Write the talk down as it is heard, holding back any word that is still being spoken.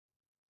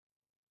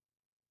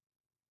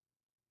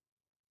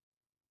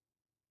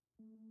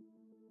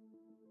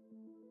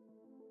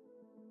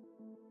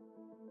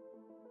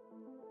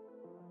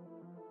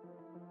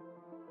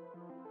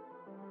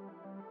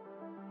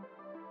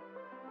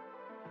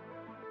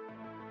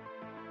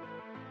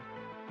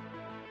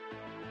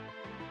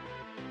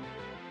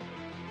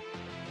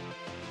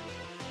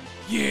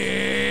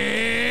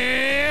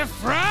Yeah,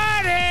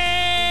 Friday!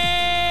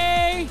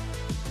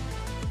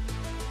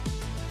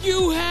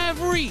 You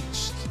have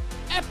reached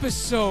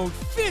episode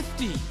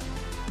 50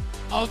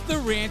 of the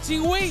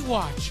Ranting Weight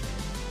Watcher.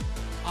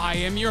 I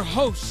am your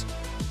host,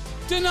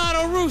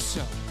 Donato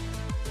Russo.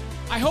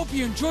 I hope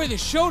you enjoy the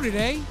show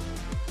today.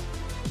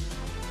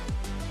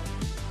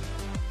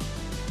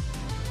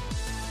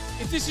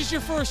 If this is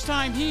your first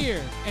time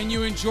here and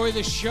you enjoy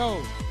the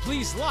show,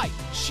 please like,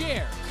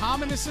 share,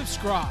 comment, and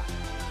subscribe.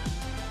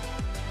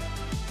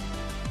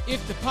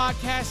 If the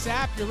podcast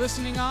app you're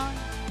listening on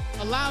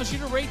allows you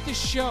to rate this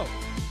show,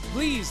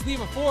 please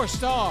leave a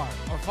 4-star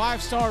or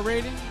 5-star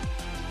rating.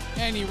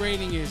 Any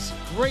rating is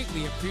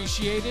greatly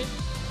appreciated.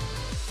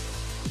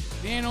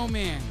 Man, oh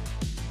man,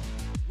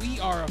 we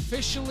are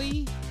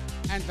officially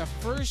at the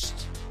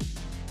first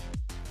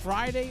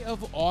Friday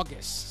of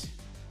August.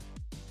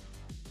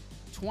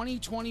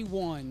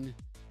 2021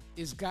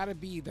 is got to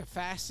be the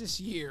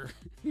fastest year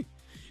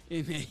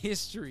in the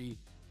history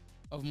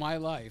of my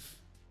life.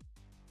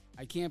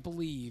 I can't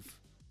believe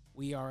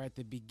we are at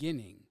the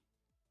beginning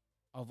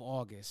of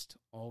August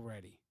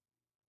already.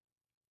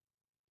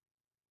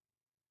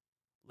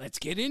 Let's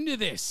get into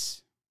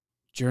this.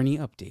 Journey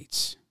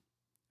updates.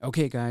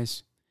 Okay,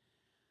 guys.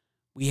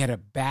 We had a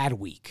bad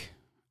week.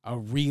 A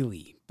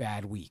really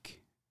bad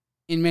week.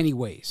 In many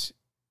ways.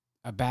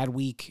 A bad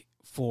week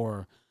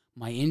for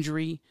my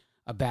injury.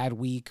 A bad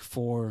week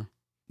for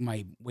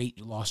my weight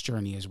loss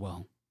journey as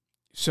well.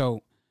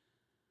 So,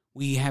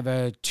 we have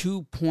a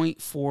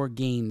 2.4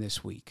 gain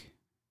this week.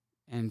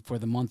 And for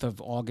the month of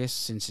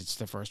August, since it's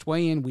the first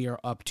weigh-in, we are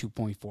up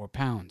 2.4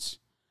 pounds.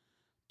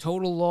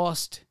 Total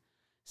lost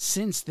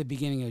since the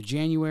beginning of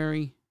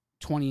January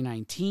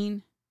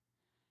 2019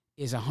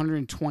 is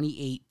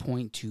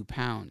 128.2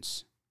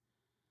 pounds.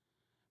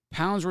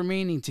 Pounds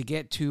remaining to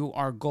get to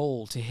our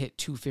goal to hit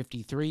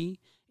 253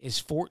 is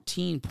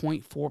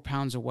 14.4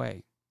 pounds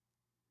away.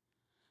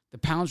 The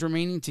pounds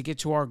remaining to get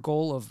to our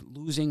goal of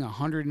losing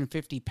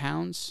 150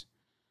 pounds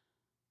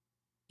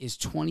is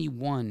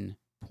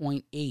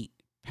 21.8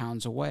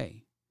 pounds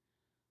away.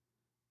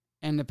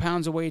 And the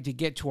pounds away to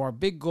get to our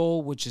big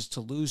goal, which is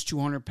to lose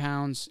 200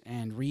 pounds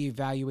and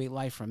reevaluate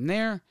life from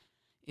there,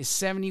 is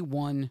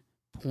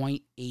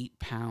 71.8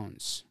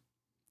 pounds.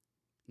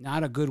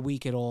 Not a good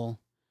week at all.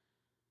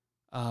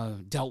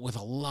 Dealt with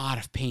a lot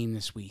of pain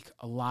this week.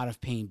 A lot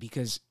of pain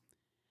because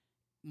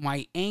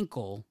my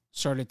ankle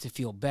started to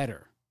feel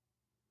better.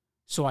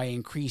 So I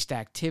increased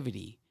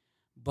activity.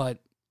 But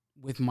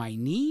with my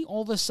knee,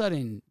 all of a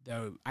sudden,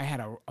 I had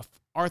a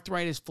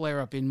arthritis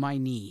flare-up in my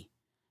knee.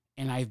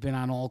 And I've been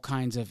on all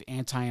kinds of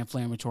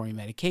anti-inflammatory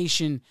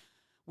medication,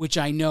 which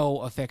I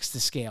know affects the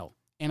scale.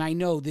 And I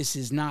know this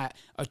is not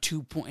a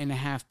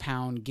 2.5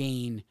 pound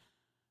gain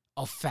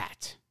of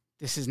fat.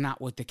 This is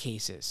not what the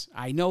case is.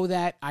 I know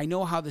that. I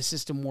know how the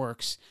system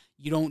works.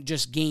 You don't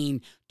just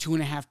gain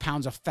 2.5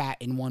 pounds of fat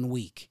in 1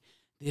 week.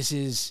 This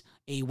is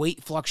a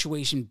weight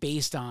fluctuation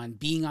based on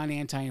being on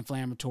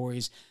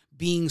anti-inflammatories,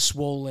 being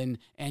swollen,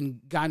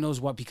 and God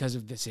knows what because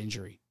of this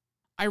injury.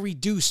 I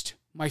reduced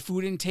my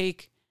food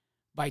intake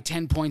by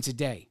 10 points a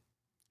day,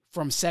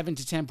 from 7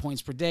 to 10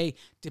 points per day,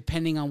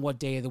 depending on what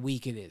day of the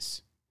week it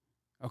is.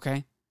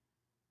 Okay?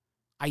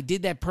 I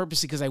did that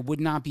purposely because I would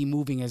not be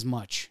moving as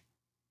much.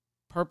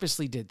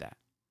 Purposely did that.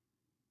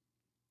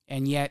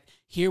 And yet,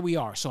 here we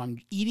are. So I'm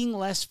eating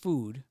less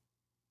food,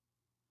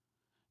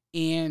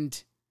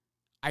 and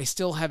I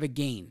still have a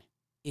gain.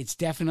 It's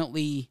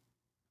definitely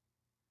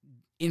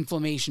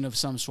inflammation of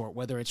some sort,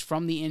 whether it's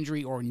from the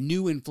injury or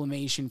new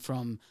inflammation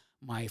from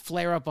my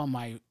flare-up on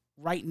my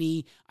right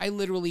knee. I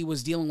literally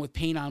was dealing with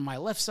pain on my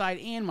left side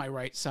and my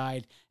right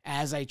side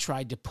as I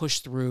tried to push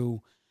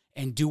through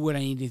and do what I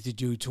needed to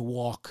do to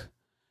walk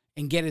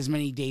and get as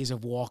many days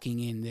of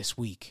walking in this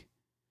week.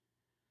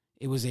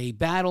 It was a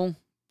battle,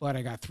 but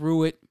I got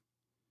through it.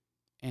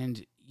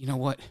 And you know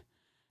what?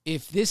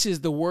 If this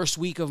is the worst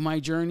week of my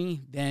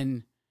journey,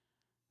 then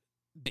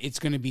it's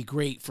going to be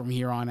great from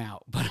here on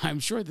out. But I'm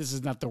sure this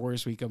is not the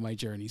worst week of my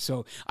journey.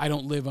 So I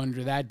don't live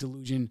under that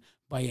delusion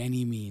by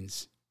any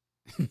means.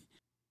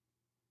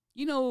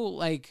 You know,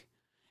 like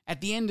at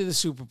the end of the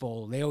Super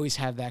Bowl, they always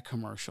have that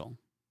commercial.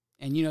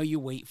 And, you know, you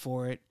wait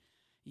for it.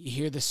 You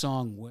hear the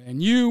song, "When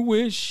You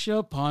Wish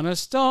Upon a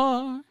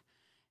Star."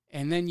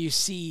 And then you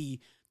see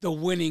the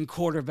winning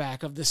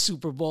quarterback of the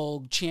Super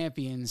Bowl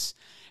champions.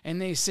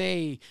 And they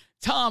say,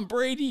 "Tom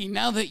Brady,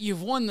 now that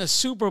you've won the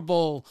Super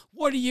Bowl,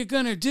 what are you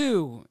going to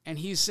do?" And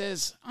he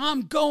says,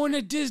 "I'm going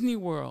to Disney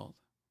World."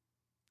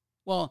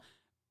 Well,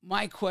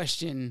 my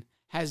question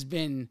has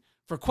been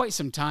for quite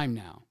some time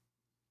now.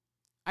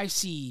 I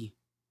see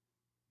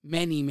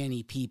many,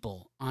 many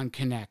people on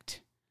Connect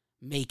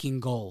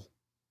making goal.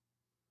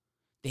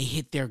 They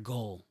hit their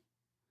goal.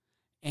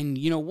 And,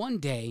 you know, one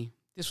day,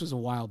 this was a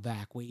while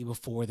back, way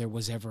before there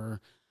was ever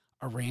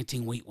a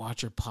Ranting Weight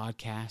Watcher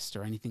podcast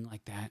or anything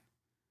like that.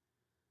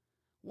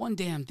 One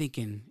day I'm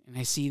thinking, and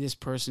I see this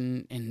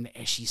person, and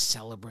as she's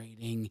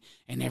celebrating,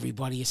 and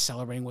everybody is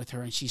celebrating with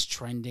her, and she's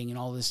trending and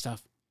all this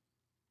stuff.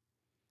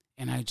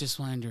 And I just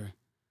wonder,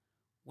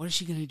 what is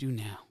she going to do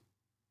now?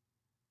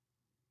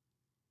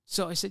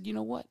 So I said, you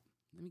know what?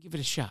 Let me give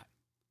it a shot.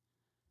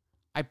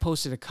 I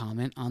posted a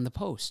comment on the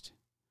post.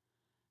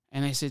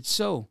 And I said,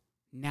 so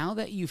now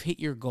that you've hit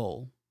your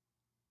goal,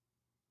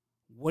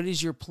 what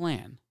is your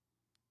plan?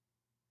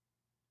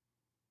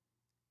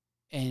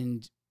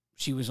 And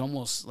she was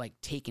almost like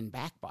taken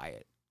back by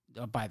it,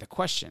 by the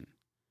question.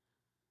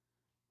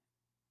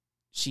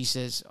 She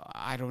says,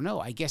 I don't know.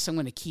 I guess I'm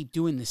going to keep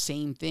doing the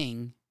same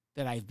thing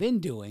that I've been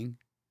doing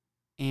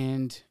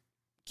and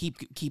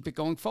keep it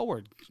going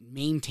forward.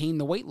 Maintain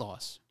the weight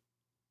loss.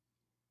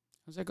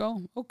 I was like,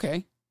 oh,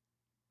 okay.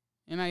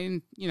 And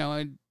I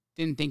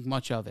didn't think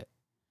much of it.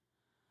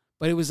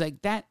 But it was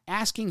like that,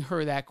 asking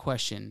her that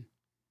question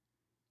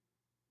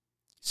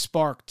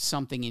sparked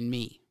something in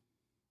me.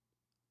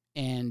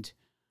 And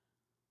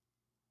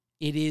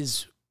it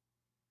is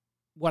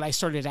what I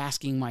started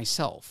asking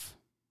myself.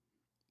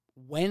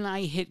 When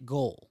I hit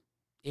goal,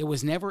 it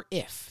was never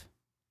if.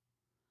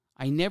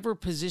 I never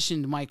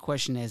positioned my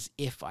question as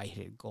if I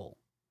hit goal.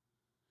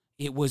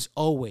 It was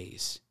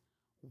always,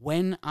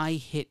 when I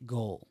hit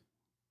goal,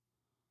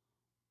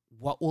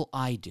 what will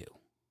I do?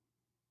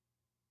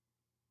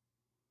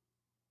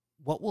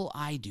 What will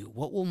I do?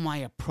 What will my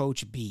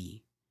approach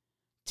be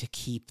to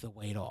keep the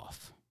weight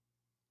off?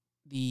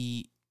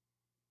 The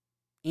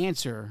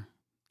answer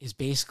is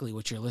basically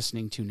what you're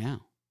listening to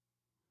now.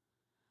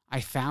 I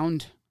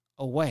found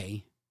a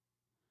way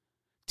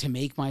to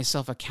make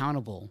myself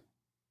accountable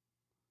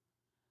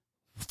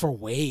for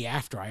way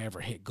after I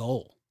ever hit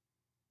goal.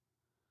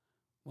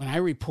 When I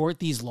report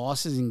these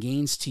losses and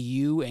gains to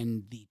you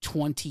and the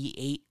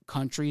 28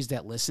 countries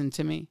that listen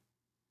to me,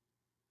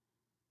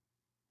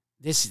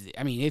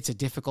 it's a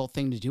difficult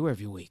thing to do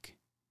every week.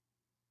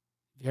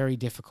 Very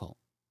difficult.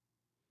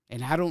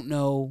 And I don't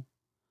know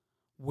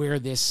where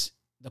the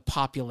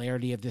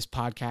popularity of this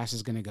podcast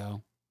is going to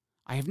go.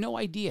 I have no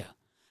idea.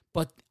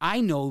 But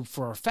I know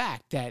for a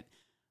fact that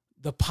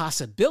the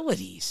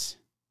possibilities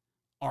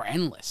are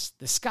endless.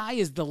 The sky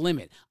is the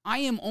limit. I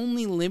am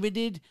only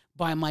limited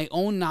by my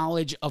own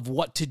knowledge of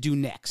what to do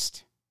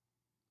next.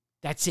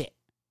 That's it.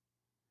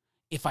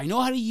 If I know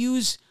how to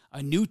use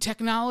a new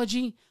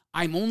technology,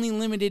 I'm only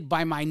limited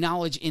by my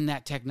knowledge in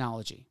that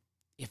technology.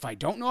 If I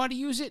don't know how to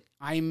use it,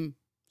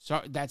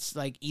 that's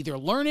like either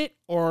learn it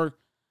or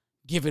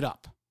give it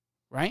up,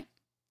 right?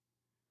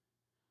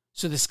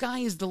 So the sky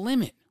is the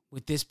limit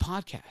with this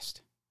podcast.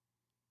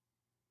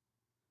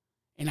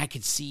 And I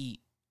could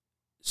see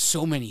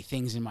so many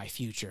things in my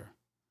future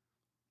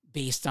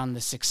based on the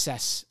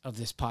success of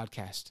this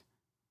podcast.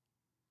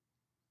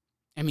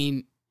 I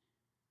mean,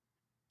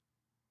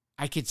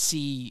 I could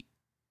see,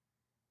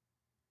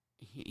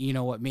 you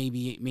know what,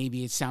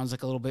 maybe it sounds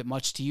like a little bit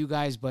much to you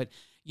guys, but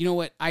you know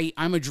what,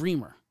 I'm a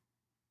dreamer.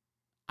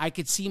 I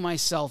could see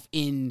myself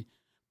in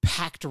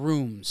packed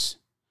rooms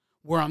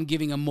where I'm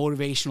giving a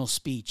motivational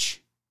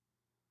speech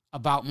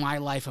about my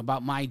life,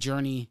 about my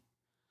journey,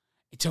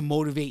 to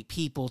motivate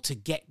people to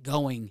get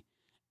going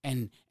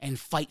and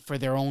fight for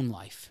their own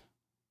life.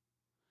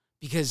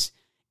 Because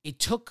it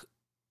took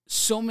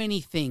so many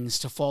things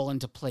to fall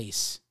into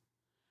place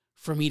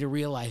for me to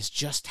realize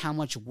just how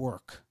much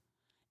work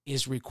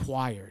is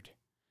required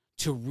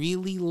to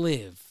really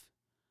live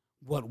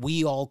what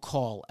we all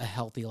call a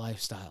healthy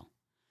lifestyle.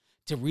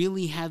 To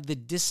really have the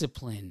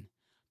discipline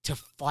to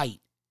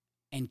fight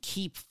and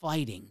keep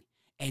fighting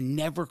and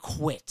never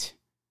quit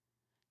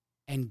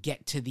and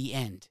get to the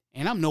end.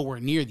 And I'm nowhere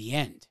near the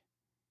end.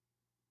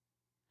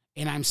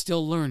 And I'm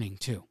still learning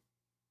too.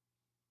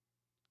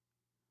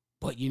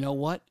 But you know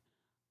what?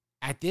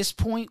 At this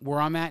point where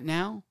I'm at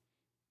now,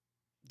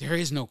 there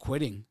is no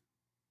quitting.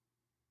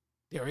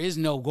 There is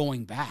no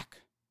going back.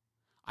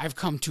 I've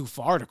come too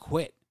far to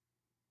quit.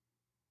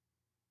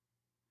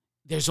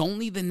 There's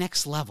only the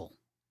next level.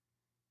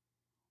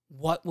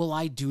 What will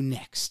I do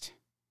next?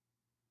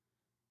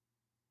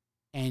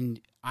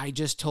 And I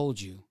just told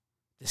you,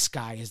 the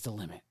sky is the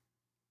limit.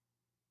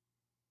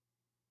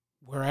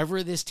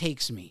 Wherever this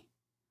takes me,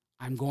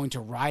 I'm going to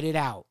ride it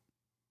out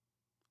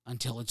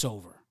until it's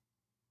over.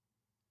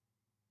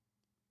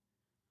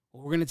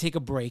 Well, we're going to take a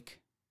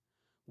break.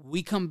 When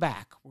we come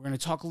back, we're going to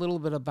talk a little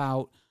bit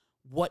about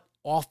what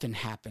often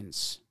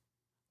happens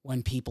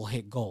when people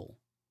hit goal.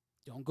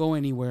 Don't go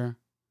anywhere.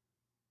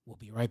 We'll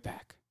be right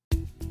back.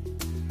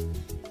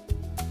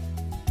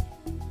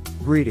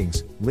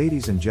 Greetings,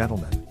 ladies and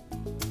gentlemen.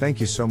 Thank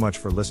you so much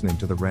for listening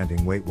to the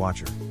Ranting Weight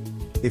Watcher.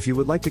 If you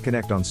would like to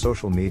connect on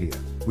social media,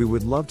 we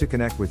would love to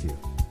connect with you.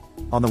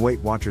 On the Weight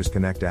Watchers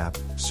Connect app,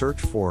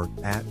 search for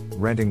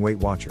 @Ranting Weight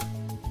Watcher.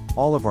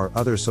 All of our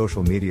other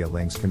social media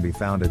links can be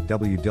found at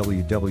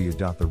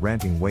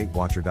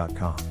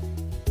www.therantingweightwatcher.com.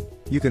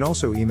 You can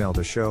also email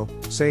the show,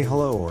 say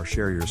hello, or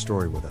share your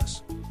story with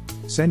us.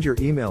 Send your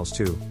emails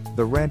to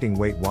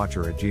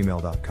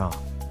therantingweightwatcher@gmail.com.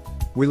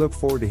 We look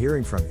forward to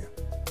hearing from you.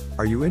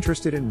 Are you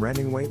interested in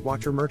Ranting Weight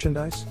Watcher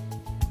merchandise?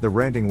 The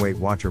Ranting Weight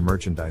Watcher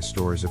merchandise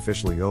store is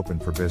officially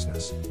open for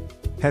business.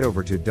 Head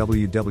over to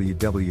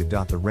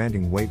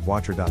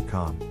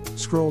www.therantingweightwatcher.com,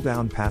 scroll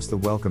down past the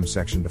welcome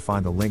section to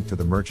find the link to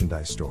the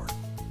merchandise store.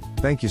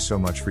 Thank you so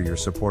much for your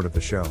support of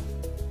the show.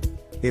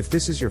 If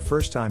this is your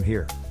first time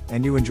here,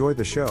 and you enjoyed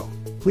the show,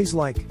 please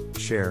like,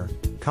 share,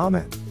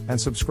 comment,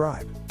 and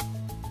subscribe.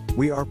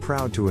 We are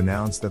proud to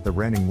announce that the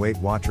Ranting Weight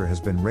Watcher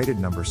has been rated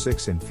number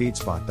 6 in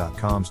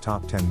Feedspot.com's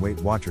top 10 Weight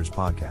Watchers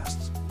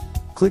podcasts.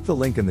 Click the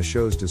link in the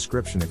show's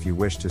description if you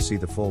wish to see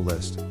the full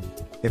list.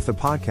 If the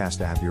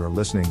podcast app you are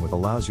listening with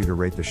allows you to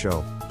rate the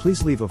show,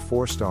 please leave a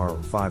 4-star or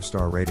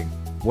 5-star rating,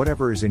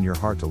 whatever is in your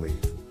heart to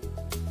leave.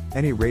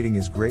 Any rating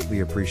is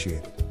greatly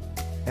appreciated.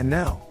 And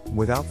now,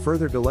 without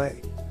further delay,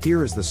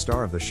 here is the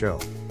star of the show,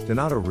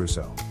 Donato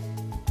Russo.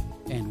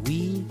 And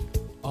we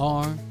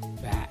are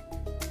back.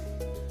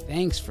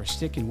 Thanks for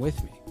sticking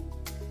with me.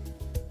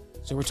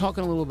 So we're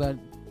talking a little bit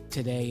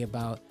today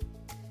about,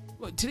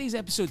 well, today's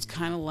episode's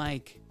kind of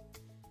like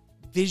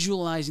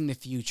visualizing the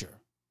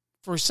future.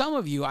 For some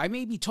of you, I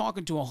may be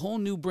talking to a whole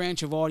new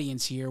branch of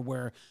audience here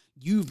where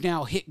you've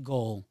now hit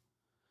goal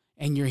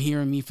and you're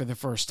hearing me for the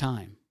first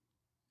time.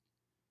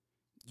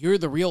 You're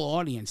the real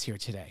audience here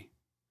today.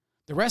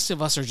 The rest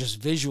of us are just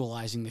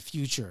visualizing the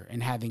future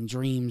and having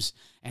dreams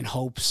and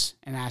hopes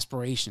and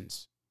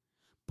aspirations.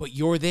 But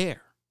you're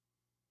there.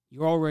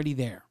 You're already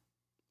there.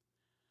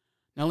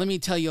 Now, let me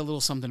tell you a little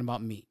something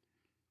about me.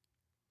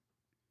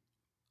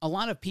 A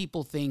lot of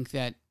people think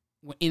that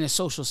in a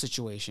social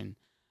situation,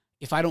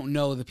 if I don't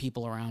know the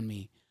people around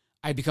me,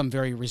 I become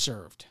very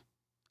reserved.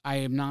 I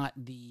am not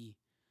the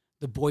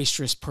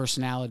boisterous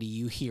personality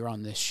you hear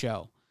on this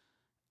show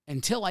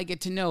until I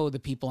get to know the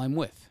people I'm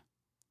with.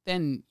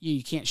 Then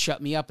you can't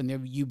shut me up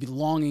and you'd be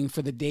longing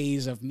for the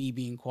days of me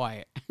being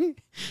quiet.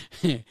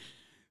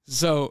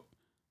 So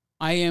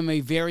I am a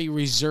very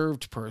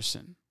reserved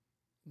person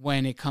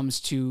when it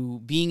comes to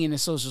being in a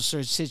social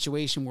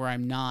situation where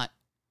I'm not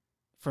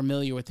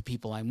familiar with the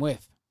people I'm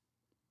with.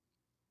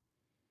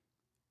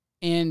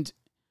 And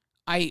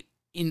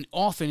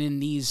often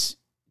in these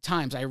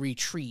times, I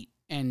retreat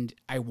and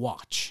I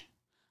watch.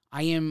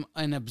 I am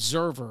an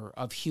observer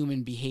of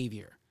human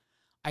behavior.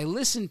 I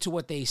listen to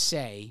what they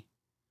say,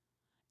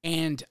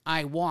 and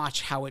I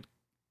watch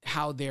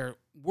how their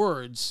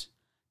words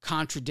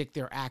contradict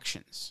their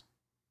actions.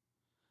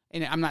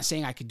 And I'm not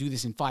saying I could do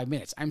this in 5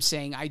 minutes. I'm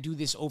saying I do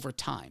this over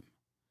time.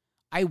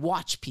 I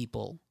watch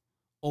people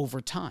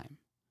over time.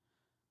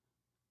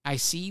 I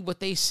see what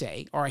they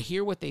say, or I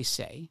hear what they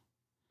say,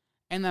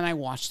 and then I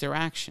watch their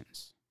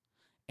actions.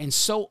 And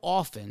so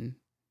often,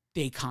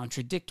 they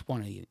contradict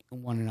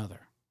one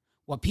another.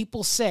 What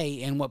people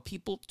say and what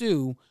people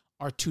do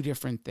are two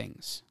different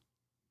things.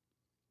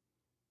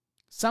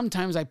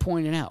 Sometimes I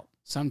point it out.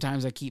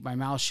 Sometimes I keep my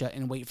mouth shut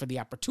and wait for the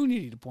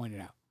opportunity to point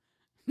it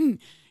out.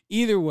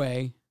 Either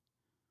way,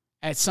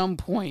 at some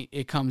point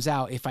it comes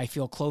out if I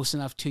feel close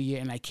enough to you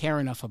and I care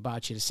enough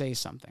about you to say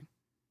something.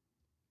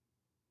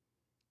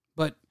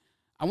 But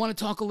I want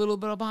to talk a little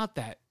bit about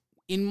that.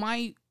 In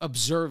my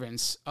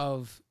observance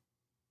of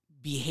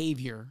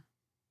behavior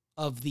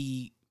of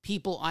the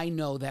people I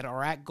know that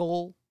are at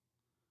goal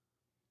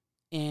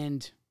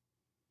and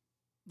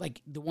like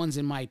the ones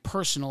in my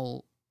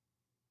personal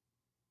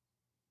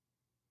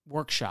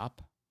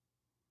workshop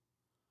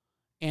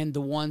and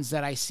the ones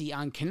that I see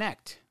on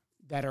Connect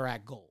that are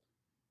at goal.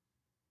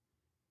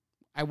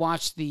 I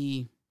watch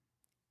the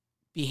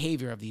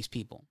behavior of these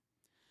people.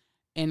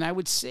 And I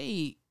would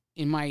say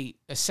in my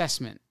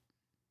assessment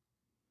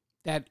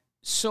that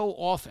so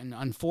often,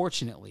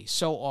 unfortunately,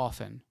 so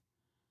often,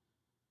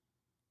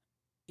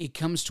 it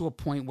comes to a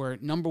point where,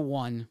 number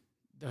one,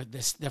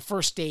 the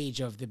first stage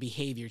of the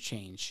behavior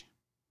change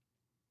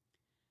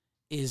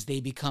is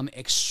they become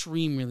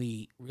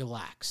extremely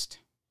relaxed.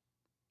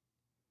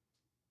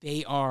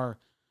 They are,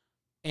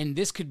 and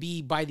this could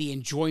be by the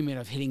enjoyment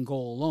of hitting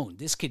goal alone.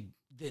 This could,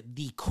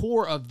 the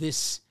core of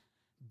this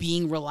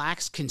being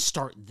relaxed can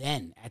start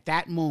then, at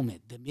that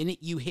moment, the minute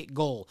you hit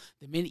goal,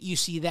 the minute you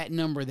see that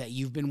number that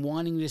you've been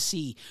wanting to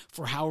see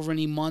for however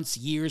many months,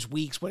 years,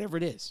 weeks, whatever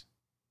it is.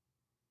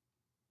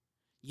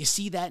 You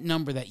see that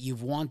number that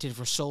you've wanted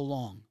for so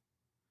long,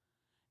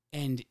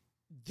 and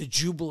the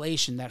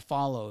jubilation that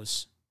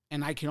follows,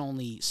 and I can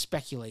only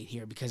speculate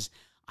here because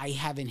I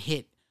haven't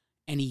hit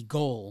any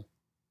goal,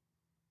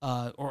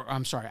 I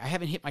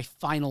haven't hit my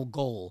final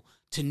goal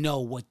to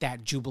know what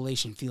that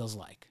jubilation feels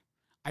like.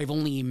 I've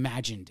only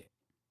imagined it,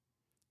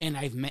 and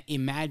I've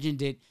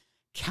imagined it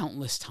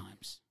countless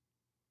times.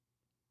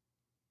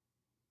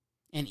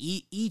 And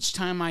each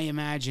time I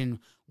imagine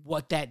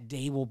what that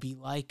day will be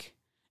like,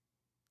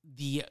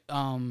 the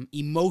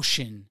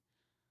emotion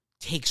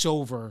takes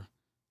over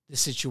the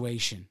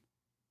situation.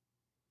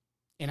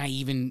 And I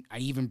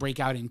even break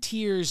out in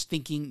tears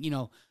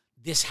thinking,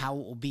 this how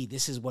it will be.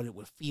 This is what it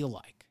would feel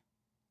like.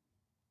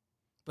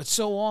 But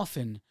so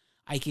often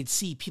I could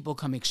see people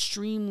come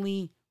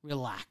extremely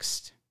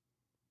relaxed.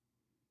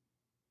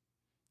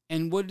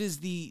 And what is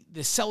the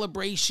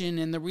celebration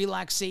and the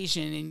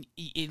relaxation, and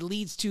it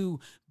leads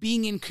to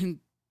being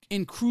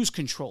in cruise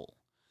control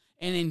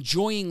and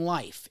enjoying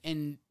life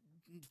and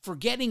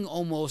forgetting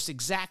almost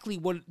exactly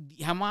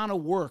the amount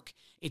of work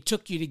it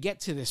took you to get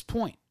to this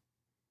point.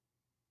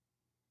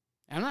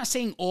 I'm not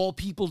saying all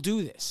people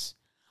do this.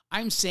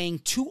 I'm saying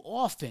too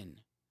often,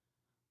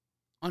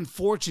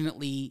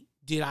 unfortunately,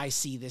 did I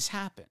see this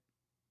happen.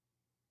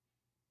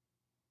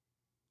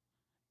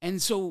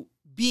 And so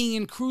being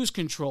in cruise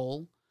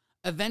control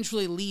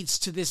eventually leads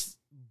to this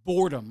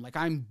boredom. Like,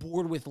 I'm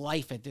bored with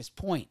life at this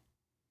point.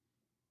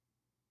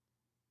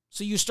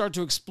 So you start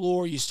to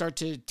explore, you start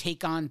to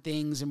take on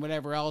things and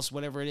whatever else,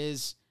 whatever it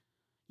is.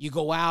 You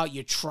go out,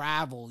 you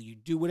travel, you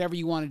do whatever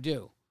you want to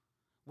do.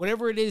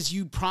 Whatever it is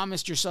you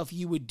promised yourself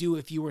you would do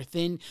if you were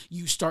thin,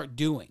 you start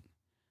doing.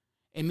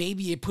 And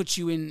maybe it puts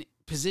you in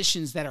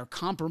positions that are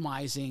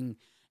compromising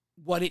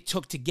what it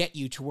took to get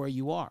you to where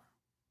you are.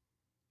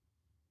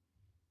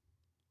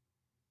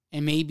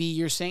 And maybe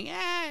you're saying,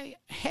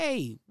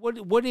 hey,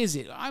 what is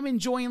it? I'm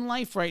enjoying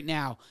life right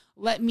now.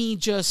 Let me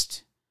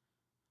just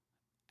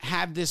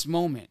have this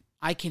moment.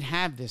 I can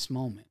have this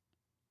moment.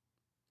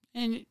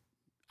 And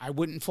I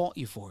wouldn't fault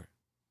you for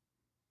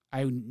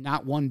it.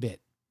 Not one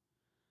bit.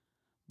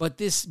 But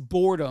this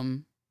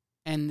boredom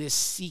and this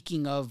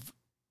seeking of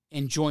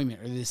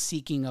enjoyment or this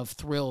seeking of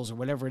thrills or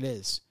whatever it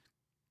is,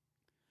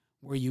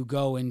 where you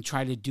go and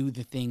try to do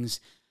the things,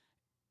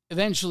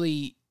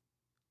 eventually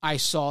I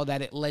saw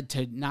that it led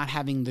to not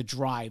having the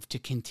drive to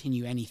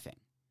continue anything.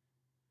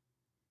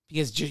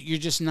 Because you're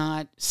just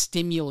not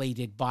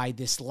stimulated by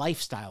this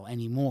lifestyle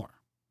anymore.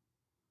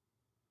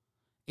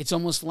 It's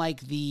almost like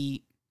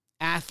the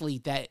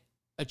athlete that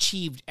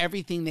achieved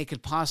everything they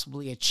could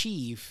possibly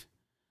achieve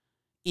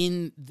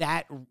in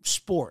that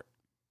sport.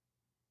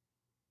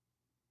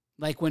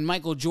 Like when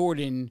Michael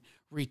Jordan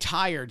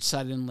retired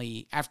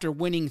suddenly after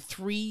winning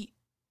 3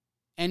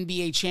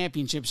 NBA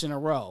championships in a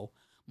row,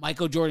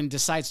 Michael Jordan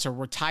decides to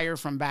retire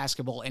from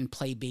basketball and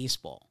play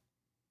baseball.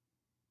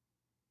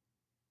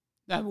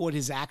 Now, what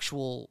his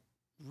actual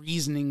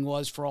reasoning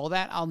was for all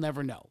that, I'll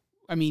never know.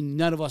 I mean,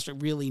 none of us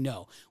really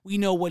know. We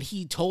know what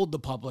he told the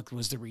public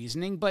was the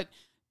reasoning, but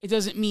it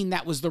doesn't mean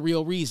that was the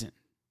real reason.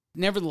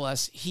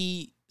 Nevertheless,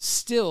 he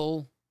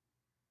still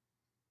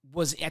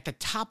was at the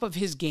top of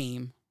his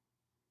game,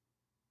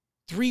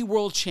 3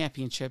 world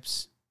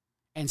championships,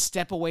 and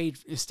stepped away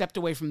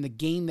from the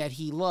game that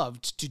he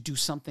loved to do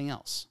something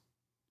else.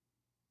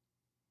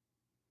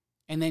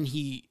 And then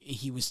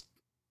he was,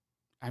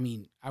 I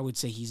mean, I would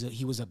say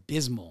he was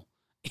abysmal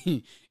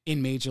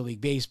in Major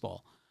League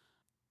Baseball.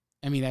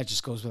 I mean, that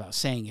just goes without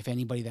saying, if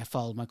anybody that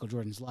followed Michael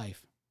Jordan's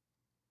life.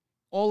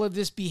 All of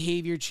this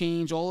behavior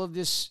change, all of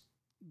these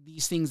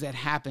things that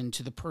happen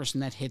to the person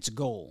that hits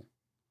goal,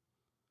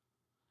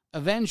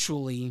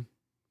 eventually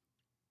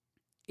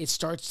it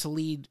starts to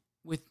lead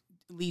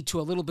to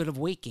a little bit of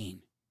weight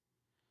gain.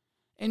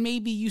 And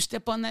maybe you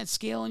step on that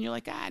scale and you're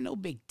like, no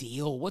big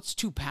deal. What's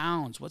 2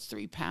 pounds? What's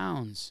 3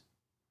 pounds?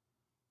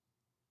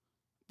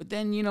 But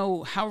then,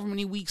 however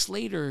many weeks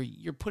later,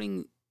 you're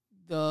putting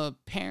the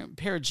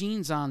pair of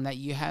jeans on that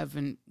you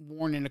haven't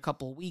worn in a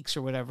couple of weeks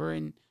or whatever,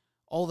 and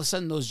all of a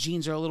sudden those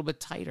jeans are a little bit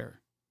tighter.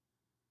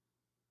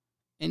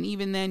 And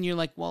even then you're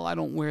like, well, I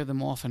don't wear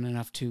them often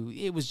enough to.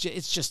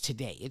 It's just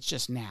today. It's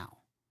just now.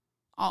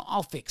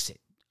 I'll fix it.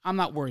 I'm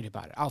not worried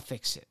about it. I'll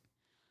fix it.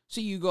 So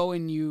you go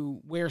and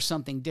you wear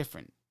something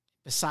different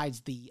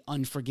besides the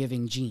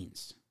unforgiving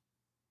jeans.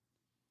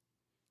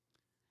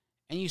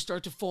 And you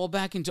start to fall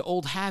back into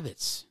old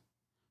habits.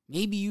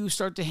 Maybe you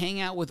start to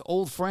hang out with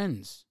old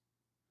friends.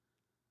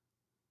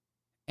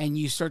 And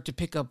you start to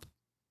pick up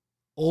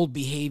old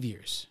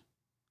behaviors.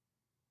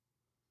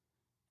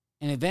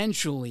 And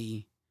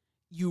eventually,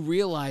 you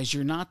realize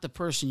you're not the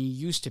person you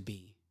used to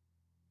be.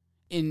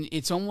 And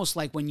it's almost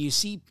like when you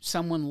see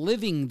someone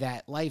living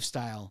that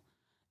lifestyle,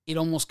 it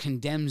almost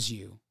condemns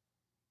you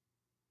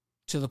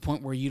to the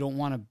point where you don't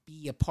want to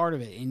be a part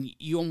of it, and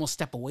you almost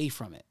step away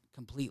from it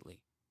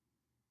completely.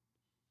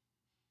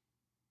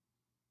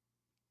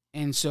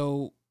 And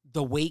so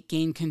the weight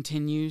gain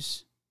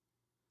continues,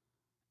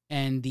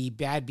 and the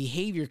bad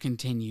behavior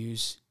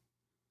continues,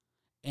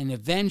 and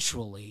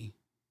eventually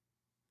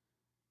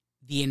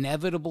the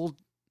inevitable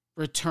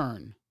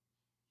return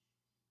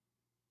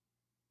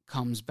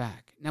comes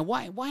back. Now,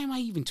 why am I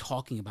even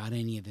talking about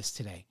any of this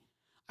today?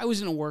 I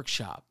was in a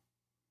workshop,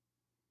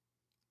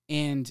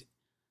 and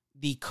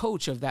the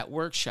coach of that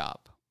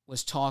workshop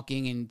was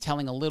talking and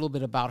telling a little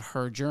bit about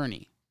her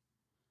journey.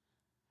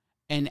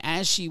 And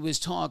as she was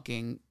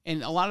talking,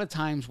 and a lot of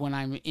times when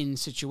I'm in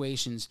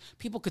situations,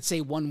 people could say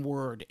one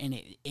word and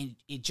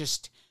it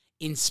just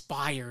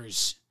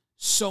inspires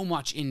so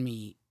much in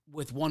me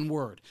with one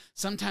word.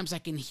 Sometimes I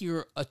can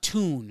hear a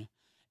tune,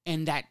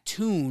 and that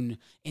tune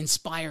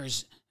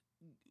inspires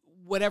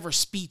whatever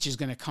speech is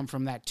going to come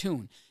from that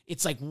tune.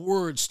 It's like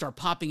words start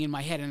popping in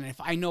my head, and if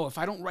I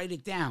don't write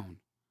it down,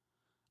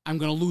 I'm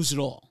going to lose it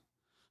all.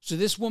 So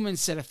this woman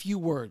said a few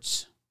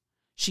words.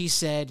 She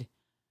said,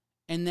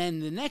 and then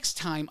the next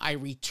time I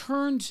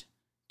returned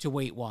to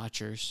Weight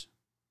Watchers,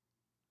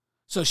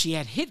 so she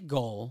had hit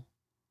goal,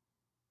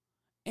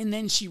 and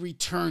then she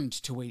returned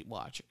to Weight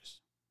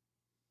Watchers,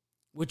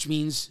 which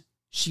means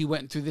she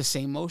went through the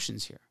same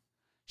motions here.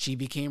 She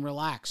became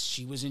relaxed.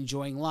 She was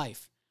enjoying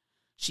life.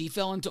 She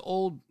fell into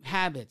old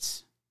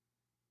habits,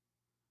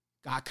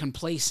 got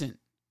complacent,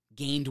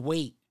 gained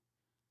weight,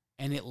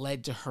 and it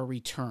led to her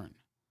return.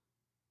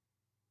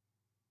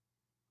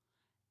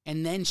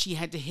 And then she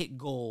had to hit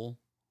goal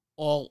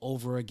all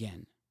over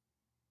again.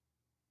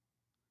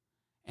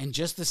 And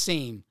just the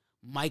same,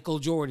 Michael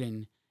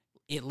Jordan,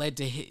 it led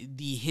to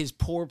his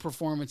poor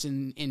performance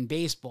in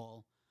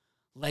baseball,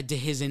 led to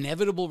his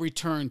inevitable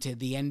return to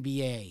the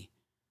NBA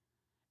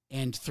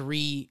and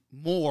 3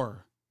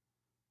 more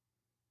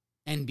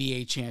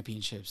NBA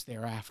championships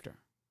thereafter.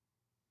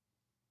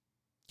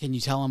 Can you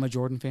tell I'm a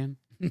Jordan fan?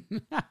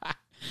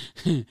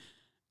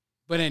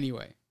 But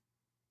anyway,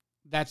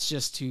 that's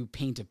just to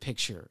paint a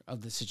picture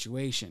of the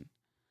situation.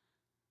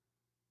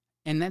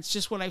 And that's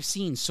just what I've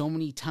seen so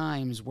many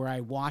times where I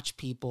watch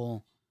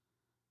people.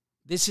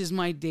 This is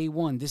my day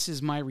one. This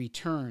is my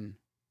return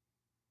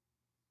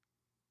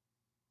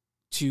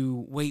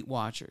to Weight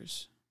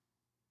Watchers.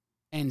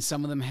 And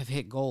some of them have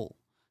hit goal.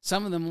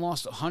 Some of them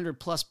lost 100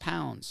 plus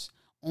pounds,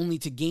 only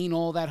to gain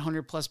all that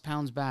 100 plus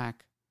pounds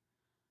back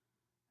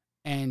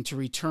and to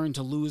return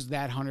to lose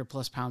that 100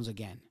 plus pounds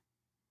again.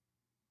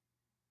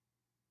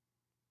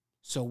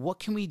 So what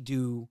can we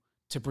do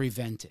to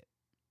prevent it?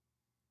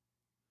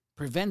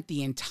 Prevent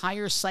the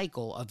entire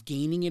cycle of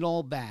gaining it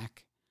all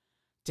back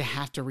to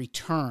have to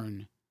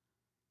return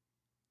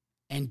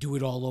and do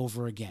it all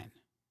over again.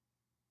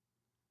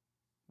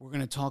 We're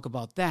going to talk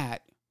about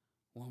that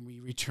when we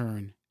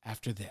return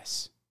after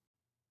this.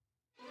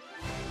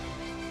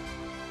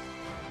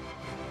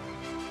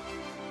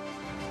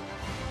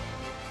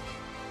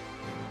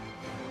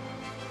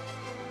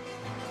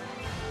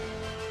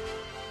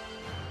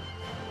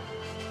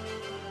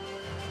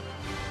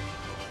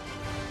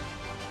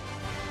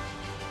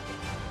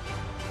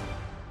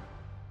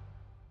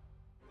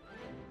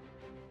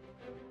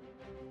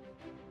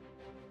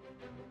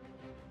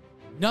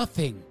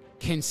 Nothing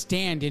can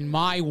stand in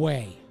my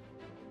way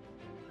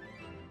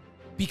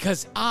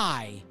because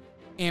I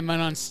am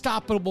an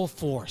unstoppable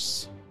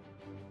force.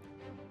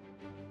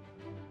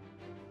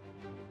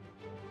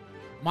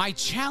 My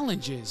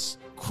challenges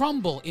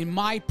crumble in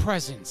my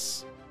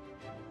presence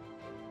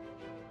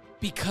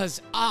because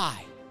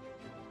I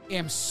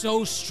am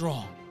so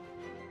strong.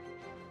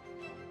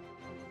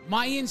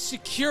 My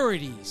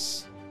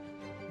insecurities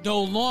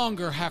no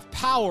longer have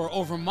power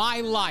over my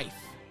life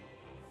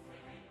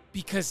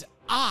because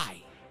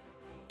I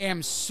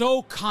am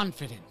so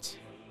confident.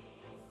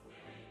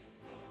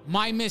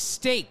 My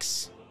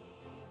mistakes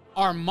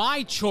are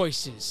my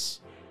choices,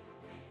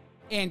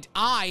 and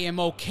I am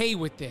okay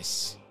with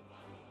this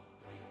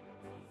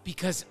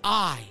because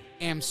I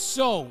am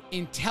so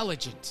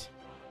intelligent.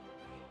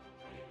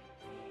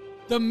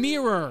 The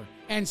mirror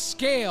and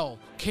scale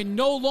can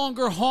no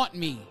longer haunt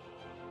me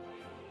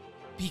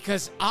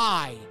because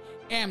I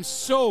am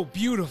so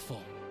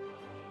beautiful.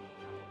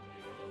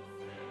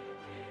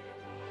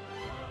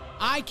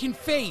 I can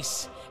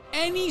face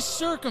any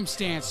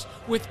circumstance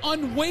with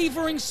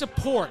unwavering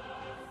support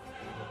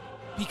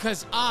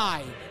because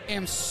I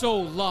am so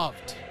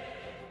loved.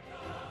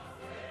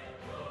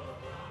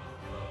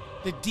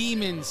 The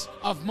demons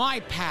of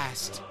my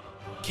past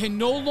can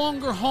no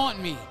longer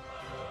haunt me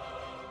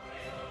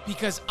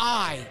because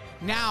I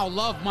now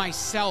love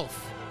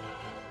myself.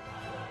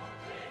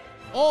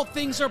 All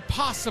things are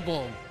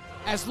possible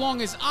as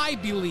long as I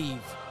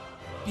believe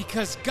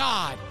because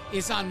God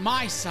is on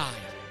my side.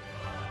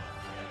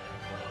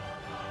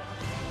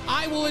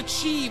 I will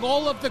achieve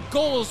all of the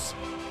goals,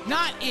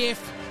 not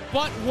if,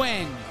 but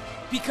when,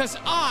 because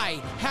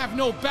I have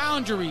no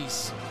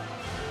boundaries.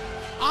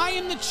 I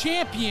am the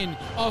champion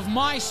of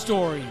my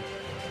story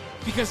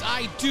because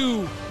I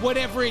do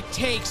whatever it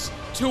takes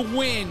to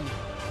win.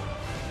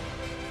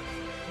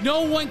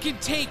 No one can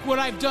take what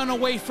I've done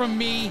away from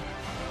me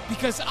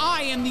because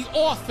I am the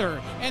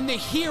author and the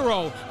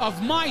hero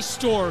of my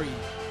story.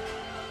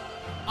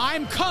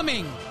 I'm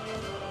coming.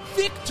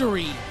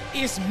 Victory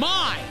is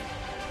mine.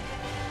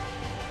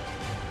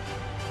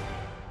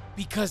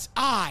 Because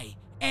I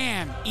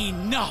am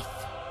enough.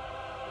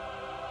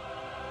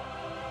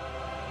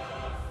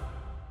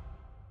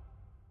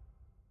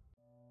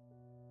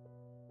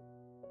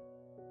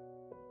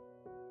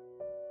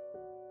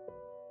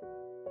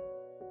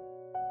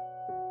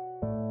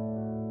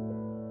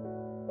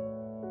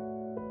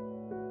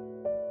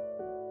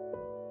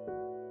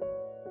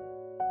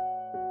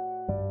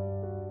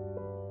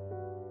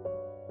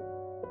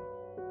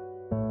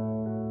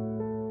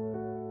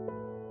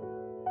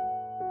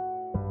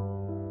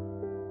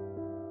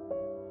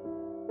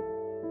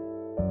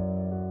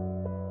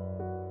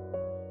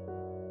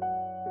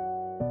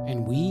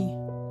 And we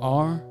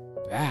are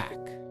back.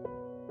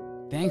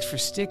 Thanks for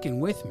sticking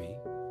with me.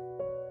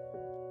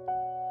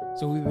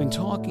 So we've been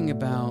talking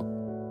about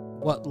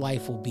what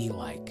life will be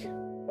like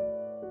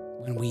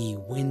when we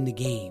win the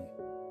game,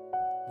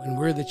 when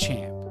we're the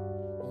champ,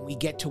 when we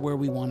get to where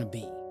we want to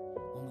be,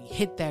 when we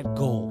hit that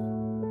goal.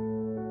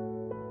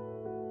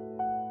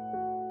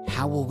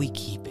 How will we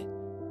keep it?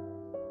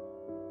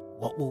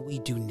 What will we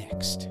do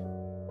next?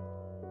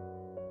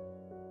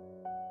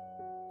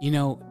 You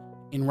know,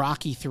 in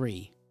Rocky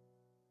 3,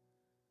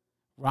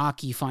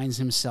 Rocky finds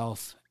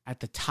himself at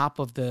the top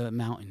of the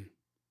mountain,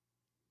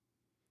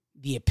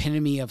 the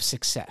epitome of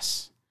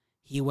success.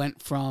 He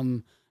went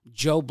from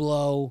Joe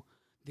Blow,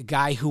 the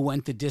guy who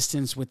went the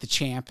distance with the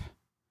champ,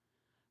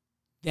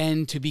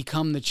 then to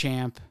become the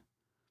champ,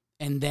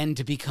 and then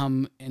to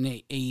become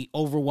a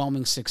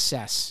overwhelming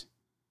success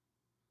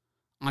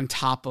on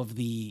top of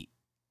the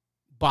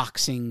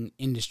boxing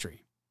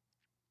industry.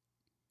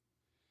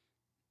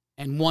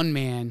 And one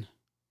man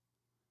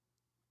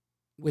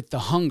with the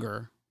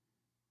hunger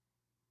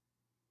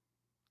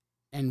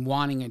and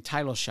wanting a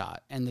title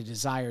shot and the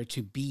desire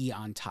to be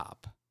on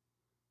top,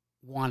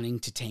 wanting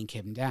to take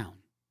him down.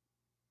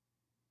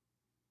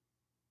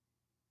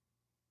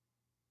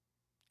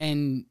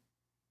 And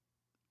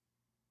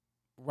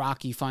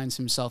Rocky finds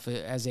himself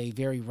as a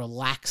very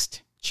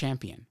relaxed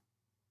champion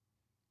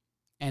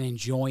and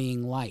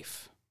enjoying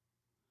life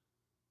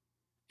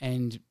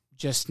and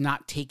just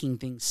not taking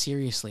things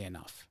seriously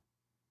enough.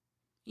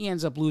 He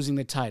ends up losing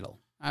the title.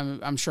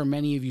 I'm sure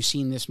many of you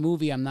seen this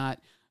movie. I'm not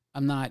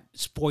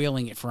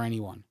spoiling it for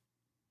anyone.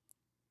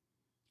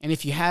 And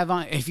if you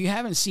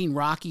haven't seen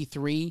Rocky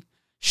 3,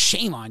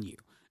 shame on you.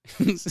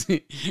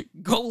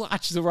 Go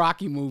watch the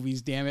Rocky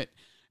movies, damn it.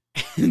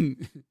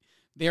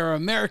 They're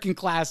American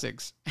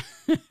classics.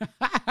 Do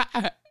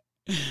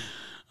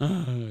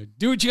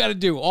what you got to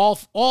do.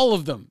 All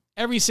of them.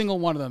 Every single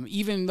one of them.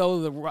 Even though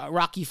the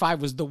Rocky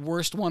 5 was the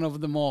worst one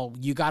of them all,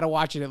 you got to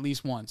watch it at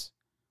least once.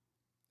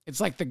 It's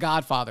like The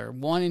Godfather.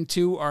 1 and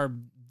 2 are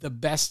the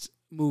best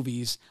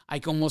movies. I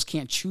almost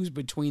can't choose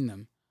between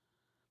them.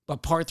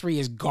 But part 3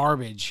 is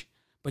garbage.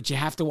 But you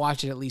have to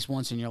watch it at least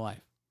once in your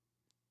life.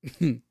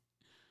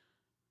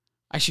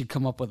 I should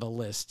come up with a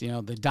list. You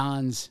know, the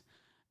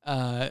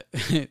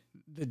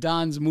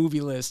Don's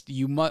movie list.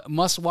 You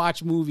must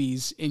watch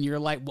movies in your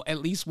life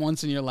at least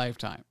once in your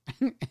lifetime.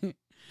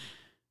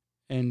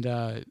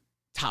 And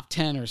top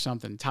 10 or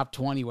something, top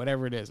 20,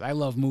 whatever it is. I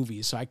love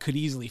movies, so I could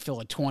easily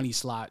fill a 20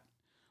 slot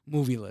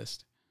movie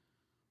list.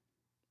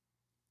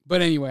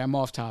 But anyway, I'm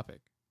off topic.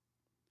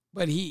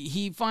 But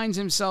he finds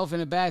himself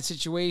in a bad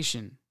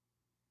situation,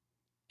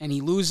 and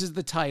he loses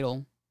the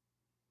title,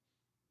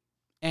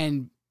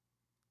 and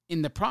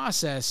in the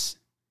process,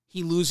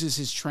 he loses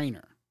his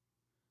trainer.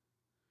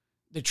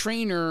 The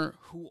trainer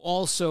who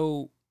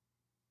also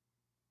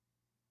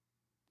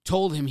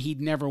told him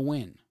he'd never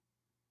win.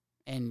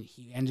 And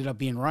he ended up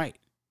being right.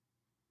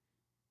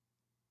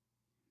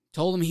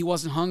 Told him he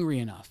wasn't hungry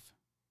enough.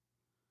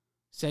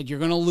 Said, you're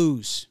going to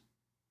lose.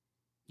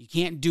 You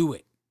can't do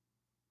it.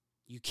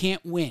 You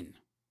can't win.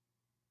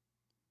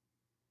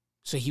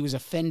 So he was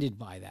offended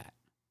by that.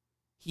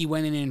 He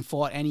went in and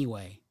fought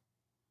anyway.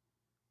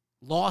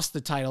 Lost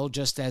the title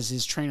just as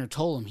his trainer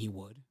told him he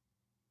would.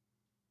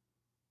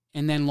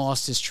 And then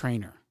lost his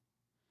trainer.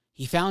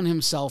 He found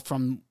himself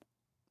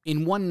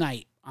in one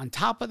night on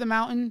top of the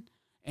mountain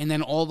and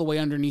then all the way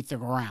underneath the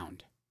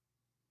ground.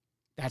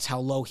 That's how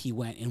low he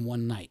went in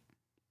one night.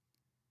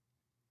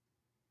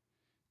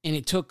 And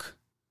it took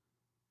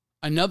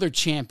another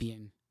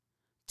champion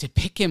to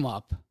pick him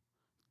up,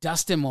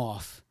 dust him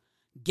off,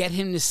 get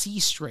him to see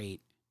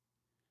straight,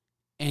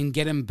 and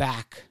get him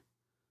back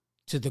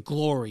to the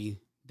glory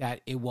that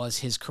it was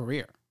his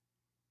career.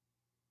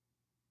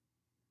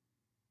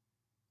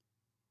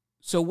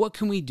 So what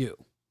can we do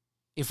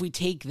if we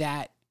take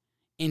that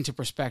into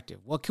perspective?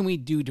 What can we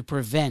do to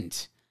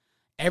prevent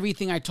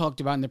everything I talked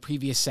about in the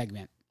previous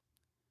segment?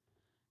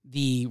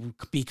 The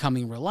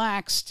becoming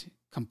relaxed,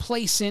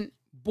 complacent,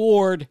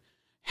 bored,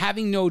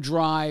 having no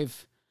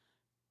drive,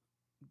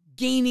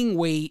 gaining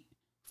weight,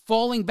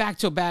 falling back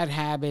to bad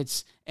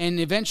habits, and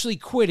eventually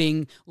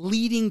quitting,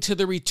 leading to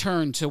the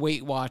return to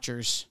Weight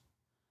Watchers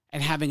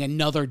and having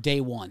another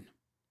day one.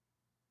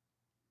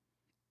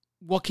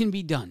 What can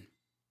be done?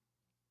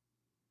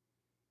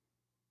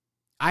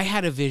 I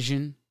had a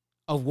vision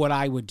of what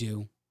I would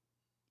do,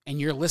 and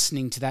you're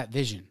listening to that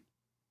vision.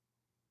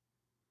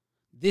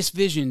 This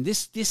vision,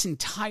 this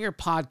entire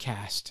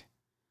podcast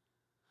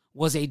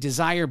was a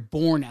desire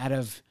born out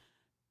of,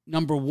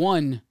 number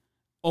one,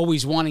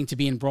 always wanting to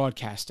be in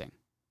broadcasting.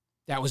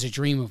 That was a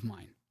dream of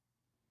mine.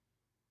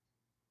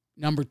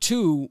 Number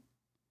two,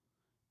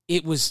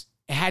 it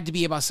had to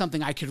be about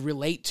something I could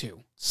relate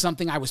to,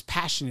 something I was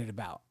passionate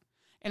about.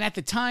 And at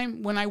the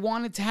time when I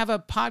wanted to have a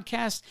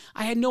podcast,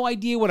 I had no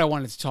idea what I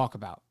wanted to talk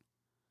about.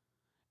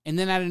 And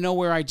then out of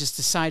nowhere, I just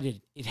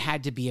decided it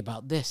had to be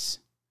about this,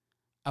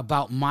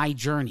 about my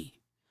journey,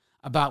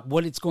 about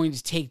what it's going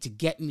to take to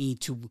get me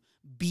to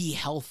be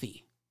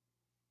healthy.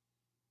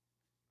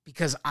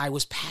 Because I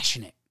was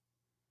passionate.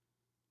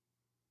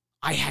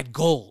 I had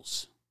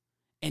goals.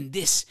 And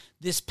this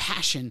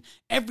passion,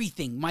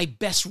 everything, my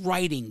best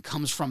writing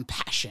comes from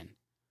passion.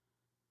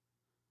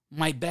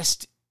 My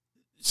best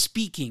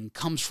speaking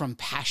comes from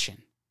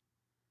passion.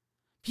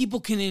 People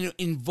can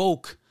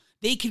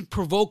they can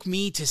provoke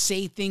me to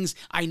say things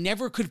I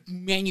never could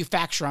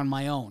manufacture on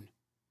my own.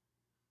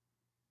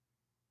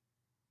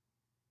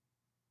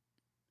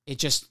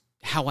 It's just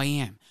how I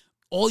am.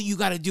 All you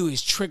got to do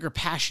is trigger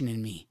passion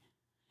in me,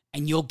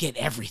 and you'll get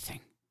everything.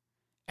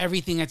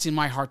 Everything that's in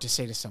my heart to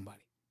say to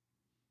somebody.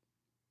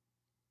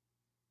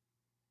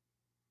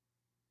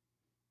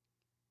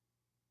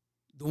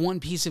 the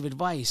one piece of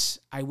advice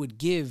I would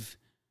give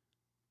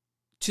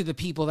to the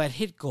people that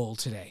hit goal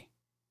today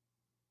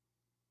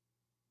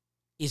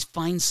is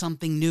find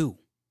something new.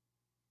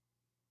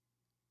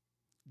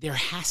 There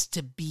has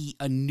to be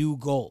a new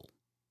goal.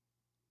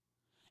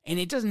 And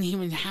it doesn't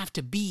even have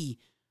to be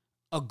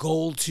a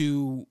goal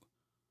to,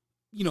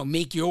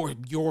 make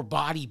your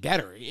body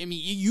better. I mean,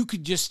 you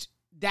could just,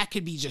 that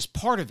could be just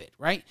part of it,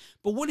 right?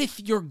 But what if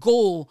your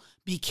goal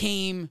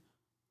became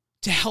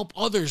to help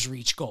others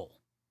reach goal?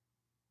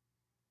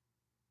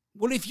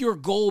 What if your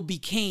goal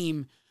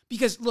became,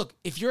 because look,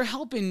 if you're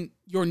helping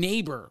your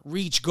neighbor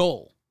reach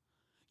goal,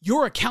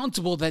 you're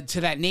accountable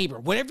to that neighbor.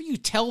 Whatever you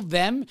tell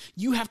them,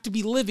 you have to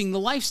be living the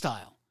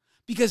lifestyle,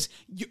 because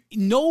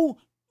no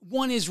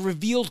one is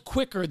revealed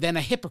quicker than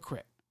a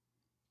hypocrite.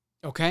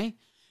 Okay?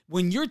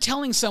 When you're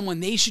telling someone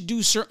they should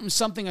do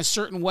something a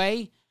certain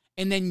way,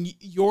 and then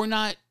you're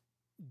not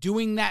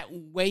doing that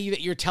way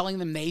that you're telling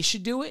them they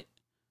should do it,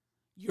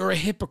 you're a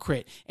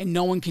hypocrite, and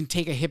no one can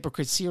take a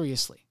hypocrite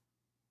seriously.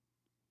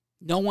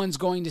 No one's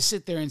going to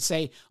sit there and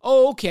say,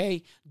 "Oh,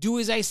 okay, do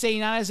as I say,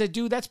 not as I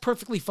do." That's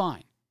perfectly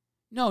fine.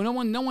 No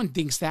one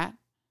thinks that.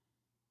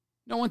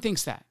 No one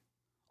thinks that.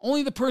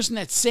 Only the person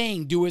that's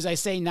saying, "Do as I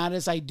say, not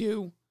as I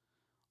do,"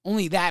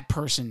 only that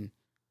person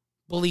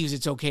believes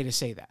it's okay to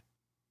say that.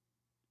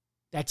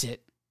 That's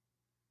it.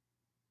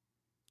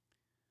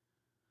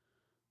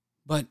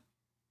 But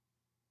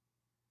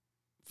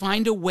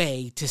find a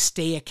way to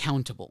stay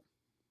accountable.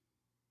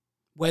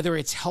 Whether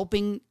it's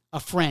helping a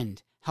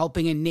friend,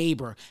 helping a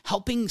neighbor,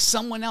 helping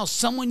someone else,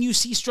 someone you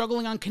see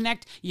struggling on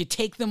Connect, you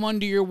take them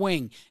under your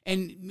wing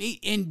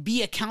and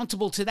be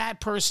accountable to that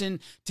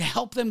person to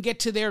help them get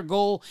to their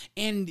goal,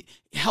 and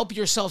help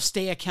yourself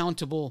stay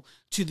accountable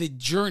to the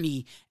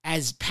journey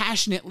as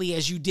passionately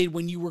as you did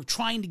when you were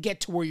trying to get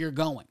to where you're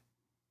going.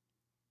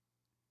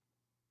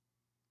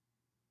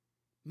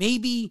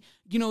 Maybe,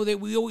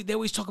 they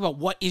always talk about,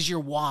 what is your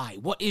why?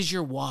 What is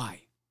your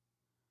why?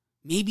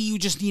 Maybe you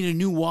just need a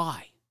new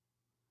why.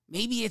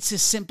 Maybe it's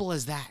as simple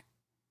as that.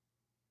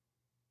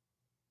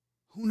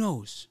 Who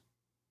knows?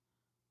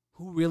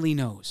 Who really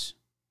knows?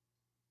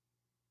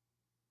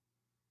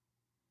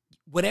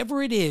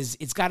 Whatever it is,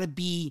 you got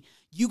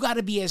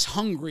to be as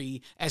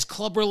hungry as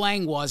Clubber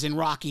Lang was in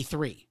Rocky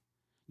 3.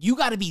 You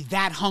got to be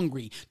that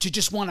hungry to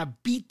just want to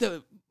beat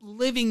the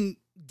living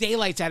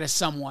daylights out of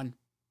someone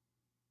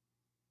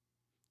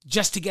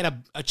just to get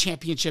a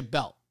championship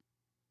belt.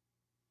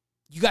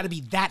 You got to be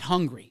that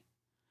hungry,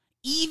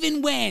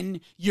 even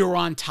when you're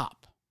on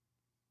top.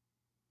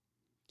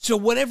 So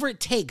whatever it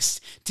takes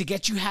to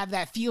get you have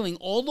that feeling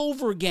all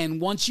over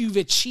again once you've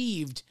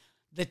achieved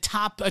the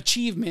top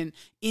achievement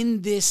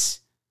in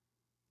this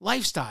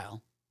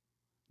lifestyle,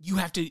 you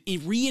have to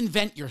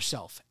reinvent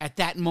yourself at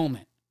that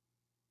moment.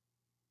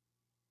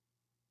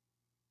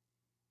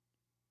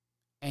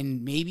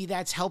 And maybe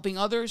that's helping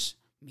others.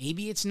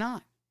 Maybe it's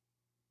not.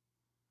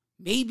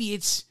 Maybe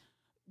it's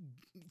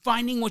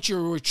finding what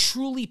you're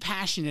truly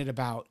passionate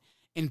about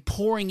and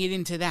pouring it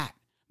into that.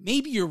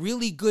 Maybe you're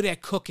really good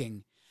at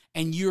cooking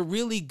and you're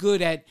really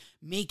good at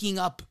making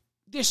up.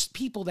 There's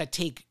people that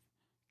take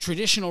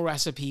traditional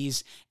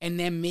recipes and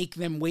then make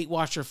them Weight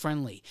Watcher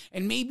friendly.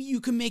 And maybe you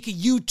can make a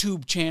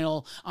YouTube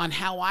channel on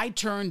how I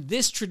turned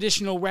this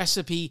traditional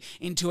recipe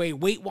into a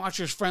Weight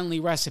Watchers friendly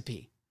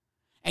recipe.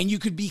 And you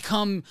could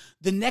become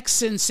the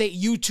next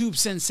YouTube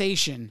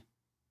sensation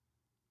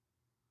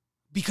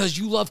because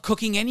you love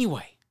cooking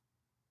anyway.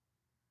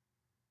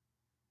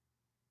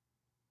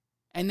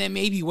 And then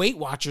maybe Weight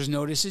Watchers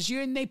notices you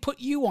and they put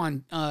you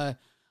on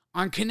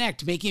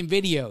Connect, making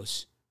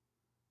videos,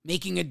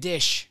 making a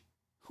dish.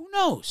 Who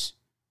knows?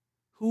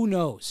 Who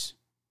knows?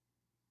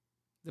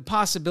 The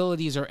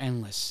possibilities are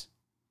endless.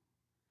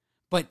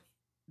 But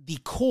the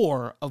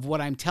core of what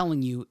I'm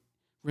telling you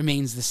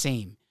remains the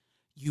same.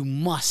 You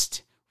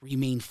must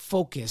remain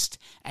focused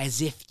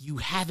as if you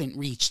haven't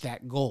reached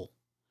that goal.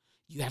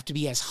 You have to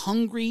be as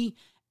hungry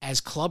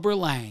as Clubber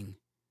Lang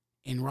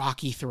in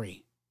Rocky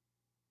 3.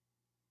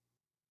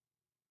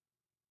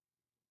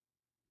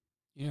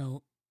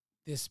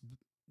 This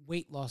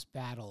weight loss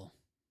battle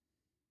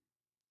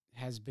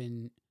has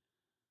been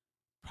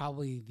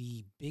probably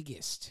the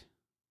biggest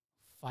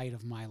fight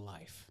of my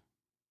life.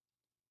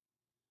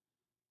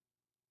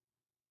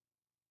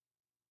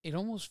 It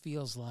almost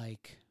feels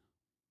like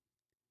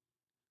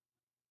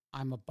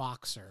I'm a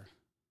boxer.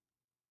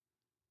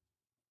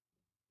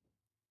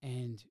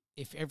 And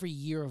if every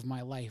year of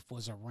my life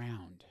was a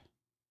round,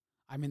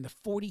 I'm in the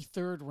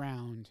 43rd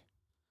round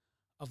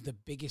of the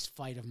biggest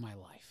fight of my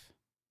life.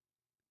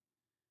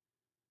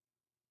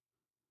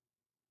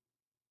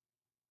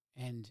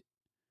 And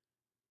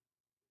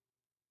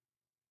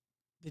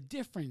the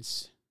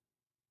difference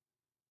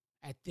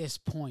at this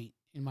point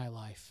in my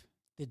life,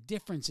 the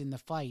difference in the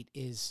fight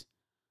is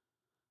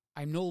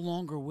I'm no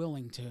longer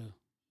willing to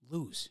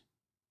lose.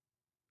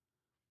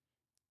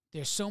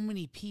 There's so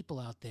many people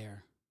out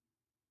there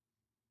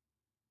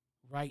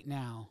right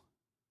now,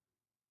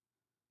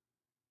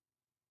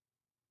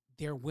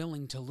 they're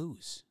willing to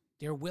lose.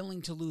 They're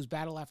willing to lose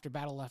battle after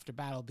battle after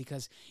battle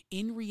because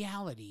in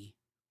reality,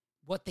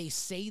 what they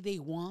say they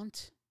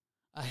want,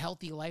 a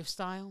healthy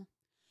lifestyle,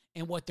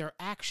 and what their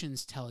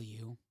actions tell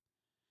you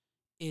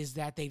is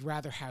that they'd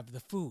rather have the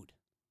food.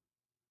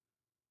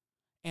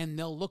 And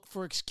they'll look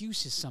for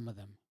excuses, some of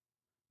them,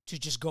 to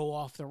just go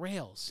off the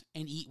rails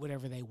and eat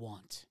whatever they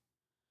want.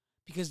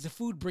 Because the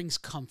food brings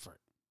comfort.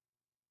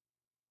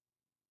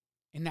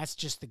 And that's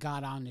just the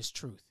God honest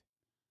truth.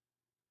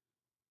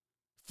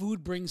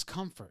 Food brings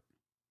comfort.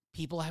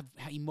 People have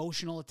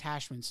emotional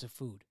attachments to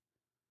food.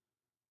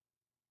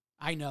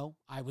 I know,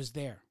 I was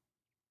there.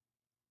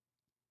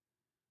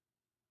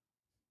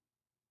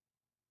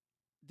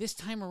 This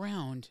time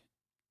around,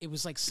 it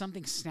was like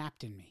something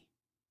snapped in me.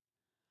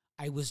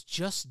 I was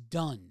just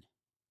done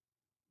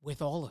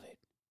with all of it.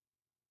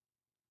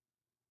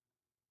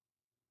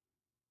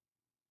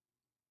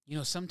 You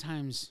know,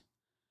 sometimes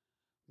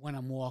when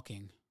I'm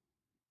walking,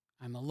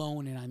 I'm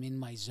alone and I'm in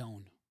my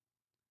zone.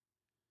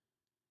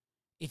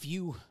 If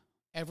you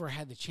ever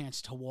had the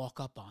chance to walk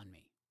up on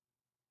me,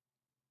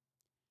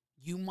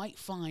 you might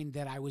find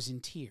that I was in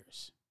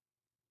tears.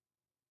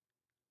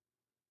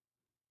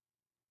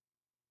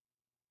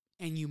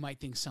 And you might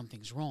think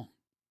something's wrong.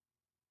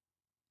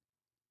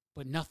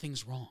 But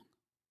nothing's wrong.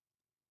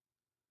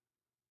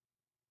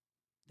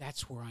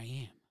 That's where I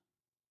am.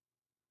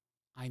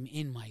 I'm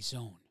in my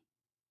zone.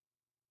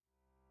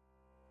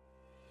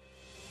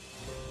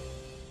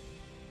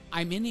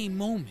 I'm in a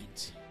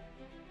moment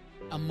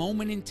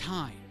in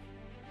time,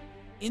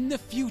 in the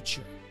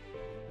future,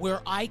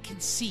 where I can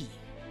see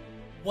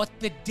what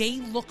the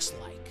day looks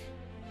like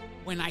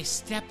when I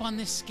step on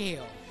the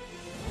scale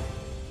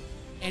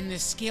and the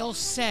scale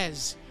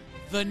says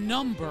the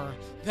number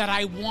that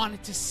I want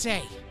it to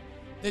say.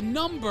 The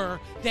number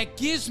that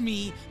gives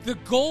me the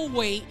goal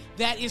weight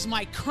that is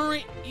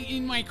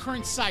in my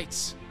current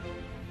sights.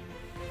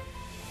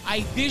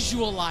 I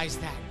visualize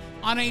that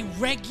on a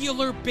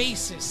regular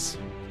basis.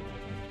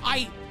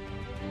 I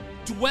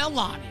dwell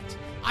on it.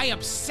 I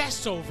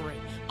obsess over it.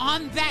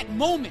 On that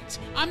moment,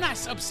 I'm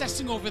not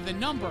obsessing over the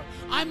number.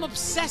 I'm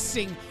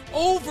obsessing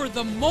over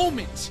the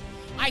moment.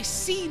 I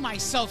see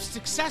myself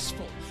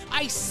successful.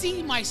 I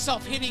see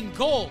myself hitting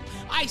goal.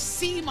 I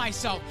see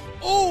myself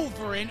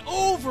over and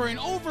over and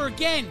over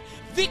again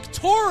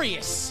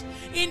victorious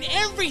in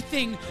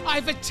everything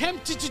I've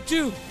attempted to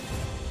do.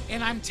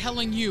 And I'm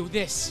telling you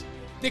this,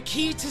 the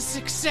key to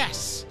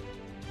success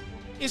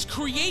is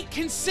create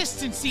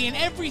consistency in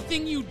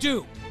everything you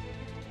do.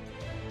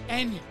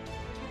 And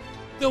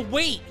the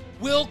weight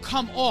will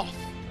come off.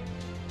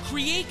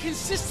 Create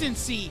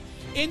consistency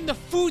in the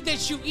food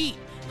that you eat.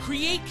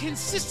 Create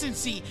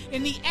consistency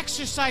in the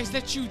exercise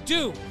that you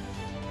do.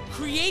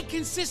 Create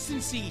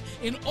consistency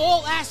in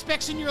all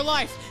aspects in your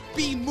life.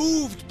 Be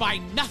moved by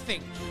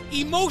nothing.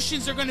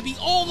 Emotions are going to be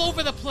all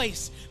over the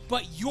place,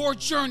 but your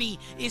journey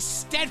is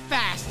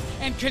steadfast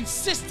and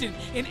consistent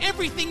in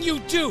everything you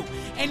do,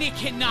 and it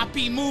cannot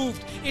be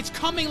moved. It's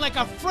coming like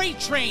a freight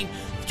train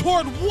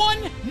toward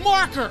one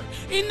marker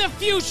in the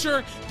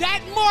future.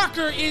 That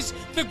marker is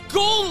the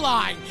goal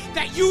line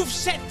that you've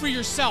set for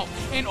yourself,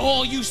 and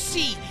all you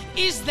see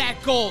is that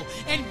goal,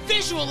 and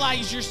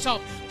visualize yourself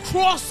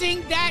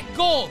crossing that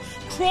goal,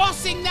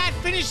 crossing that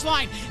finish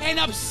line, and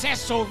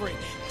obsess over it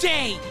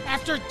day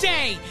after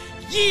day,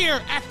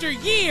 year after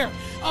year.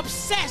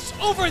 Obsess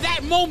over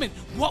that moment.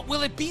 What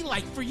will it be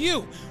like for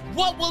you?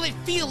 What will it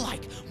feel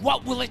like?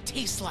 What will it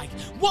taste like?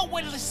 What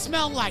will it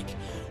smell like?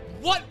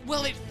 What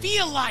will it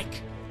feel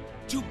like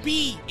to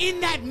be in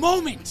that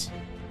moment?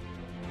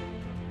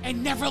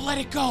 And never let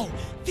it go.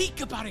 Think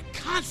about it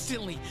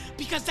constantly,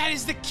 because that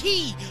is the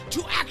key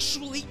to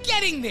actually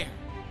getting there.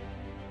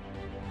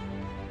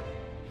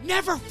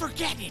 Never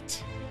forget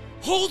it.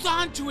 Hold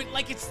on to it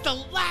like it's the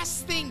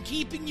last thing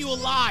keeping you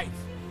alive.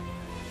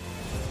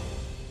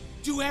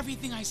 Do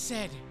everything I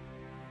said,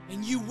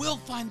 and you will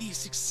find the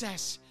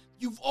success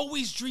you've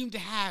always dreamed to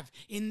have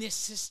in this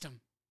system.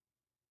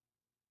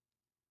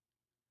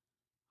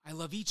 I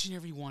love each and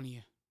every one of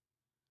you.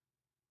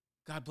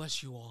 God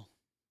bless you all.